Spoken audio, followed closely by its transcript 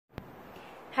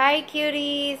Hi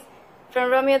cuties! From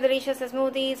Romeo Delicious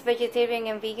Smoothies, vegetarian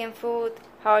and vegan food.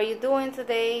 How are you doing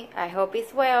today? I hope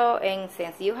it's well, and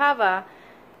since you have a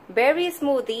berry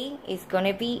smoothie, it's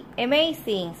gonna be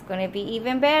amazing. It's gonna be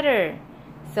even better.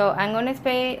 So I'm gonna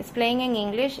explain in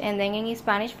English and then in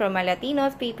Spanish for my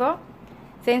Latinos people.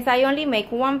 Since I only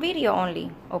make one video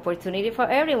only. Opportunity for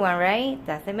everyone, right?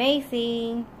 That's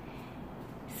amazing.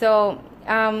 So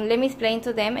let me explain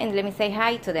to them and let me say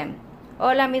hi to them.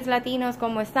 Hola mis latinos,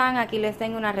 ¿cómo están? Aquí les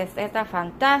tengo una receta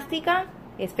fantástica.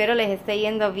 Espero les esté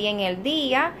yendo bien el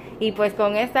día. Y pues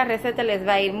con esta receta les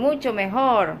va a ir mucho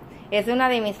mejor. Es una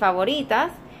de mis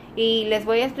favoritas. Y les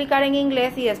voy a explicar en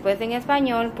inglés y después en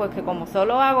español. Porque como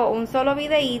solo hago un solo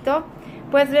videíto,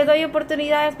 pues les doy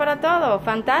oportunidades para todo.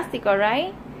 Fantástico,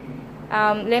 right?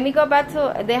 Let me go back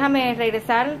to... Déjame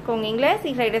regresar con inglés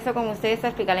y regreso con ustedes a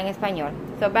explicar en español.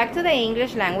 So back to the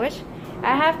English language.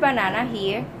 I have banana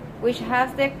here, which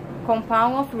has the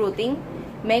compound of rutin,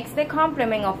 makes the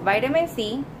complement of vitamin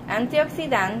C,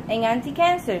 antioxidant, and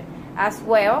anti-cancer, as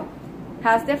well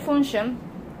has the function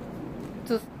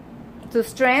to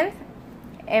strengthen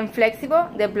and flexible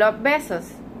the blood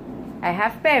vessels. I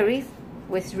have berries,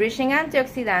 which rich in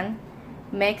antioxidant,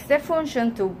 makes the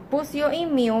function to boost your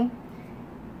immune.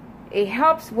 It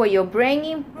helps with your brain,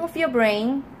 improve your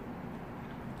brain.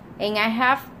 And I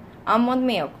have almond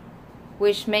milk,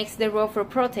 which makes the role for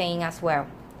protein as well.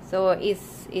 So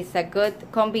it's a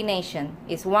good combination.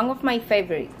 It's one of my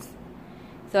favorites.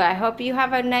 So I hope you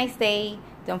have a nice day.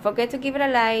 Don't forget to give it a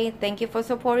like. Thank you for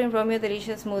supporting Romeo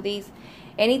Delicious Smoothies.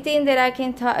 Anything that I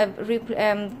can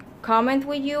comment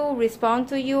with you, respond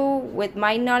to you with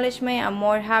my acknowledgement, I'm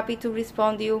more happy to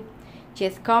respond to you.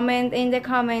 Just comment in the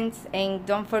comments and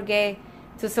don't forget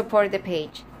to support the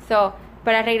page. So,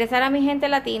 para regresar a mi gente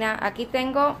latina, aquí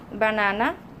tengo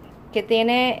banana, que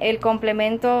tiene el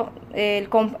complemento, el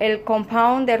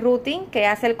compound de rutin, que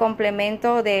hace el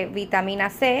complemento de vitamina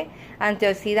C,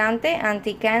 antioxidante,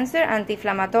 anticáncer,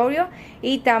 antiinflamatorio,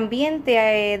 y también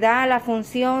te da la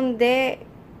función de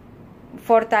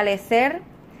fortalecer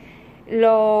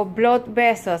los blood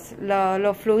vessels,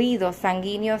 los fluidos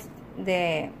sanguíneos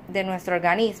de nuestro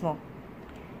organismo.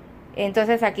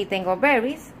 Entonces aquí tengo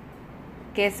berries,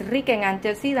 que es rica en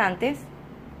antioxidantes,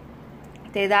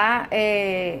 te da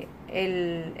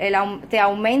te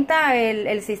aumenta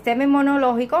el sistema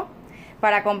inmunológico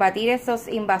para combatir esos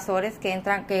invasores que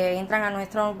entran a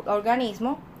nuestro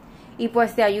organismo, y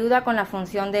pues te ayuda con la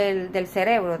función del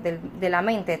cerebro, de la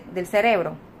mente, del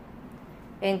cerebro.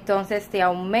 Entonces te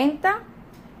aumenta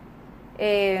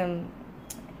el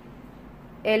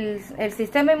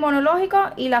sistema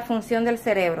inmunológico y la función del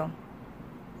cerebro.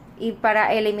 Y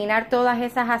para eliminar todas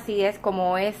esas acidez,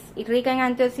 como es rica en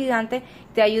antioxidantes,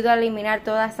 te ayuda a eliminar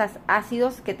todas esas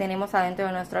ácidos que tenemos adentro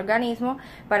de nuestro organismo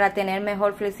para tener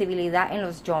mejor flexibilidad en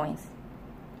los joints.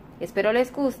 Espero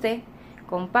les guste,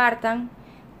 compartan.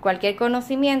 Cualquier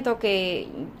conocimiento que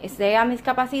sea mis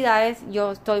capacidades,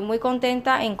 yo estoy muy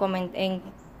contenta en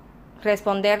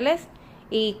responderles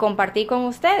y compartir con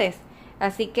ustedes.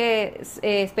 Así que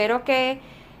espero que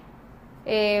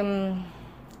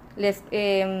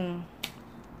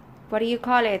what do you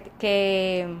call it?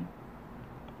 Que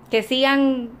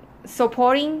sigan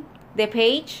supporting the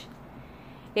page.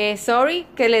 Sorry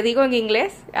que le digo en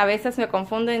inglés. A veces me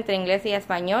confundo entre inglés y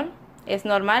español. Es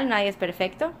normal, nadie es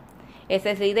perfecto.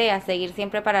 Esa es la idea, seguir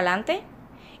siempre para adelante.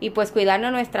 Y pues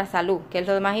cuidarnos nuestra salud, que es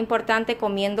lo más importante,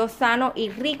 comiendo sano y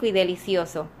rico y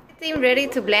delicioso. Ready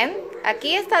to blend.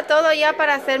 Aquí está todo ya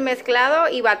para ser mezclado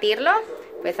y batirlo.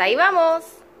 Pues ahí vamos.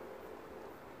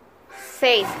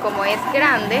 6, como es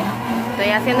grande, estoy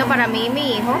haciendo para mí y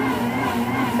mi hijo.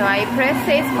 So I press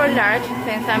 6 for large,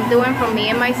 since I'm doing for me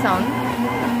and my son.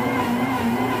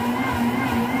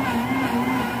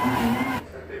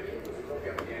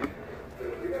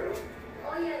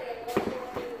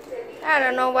 I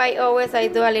don't know why always I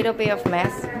do a little bit of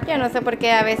mess. Yo no sé por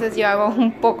qué a veces yo hago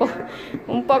un poco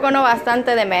no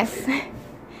bastante de mess,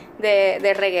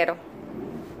 de reguero.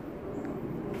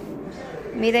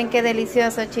 Miren qué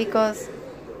delicioso, chicos.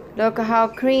 Look how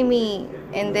creamy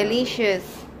and delicious.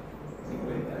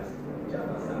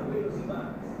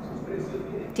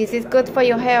 This is good for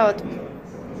your health,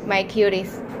 my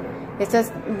cuties. Esto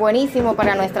es buenísimo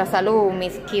para nuestra salud,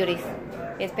 mis cuties.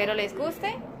 Espero les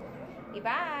guste y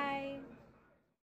bye.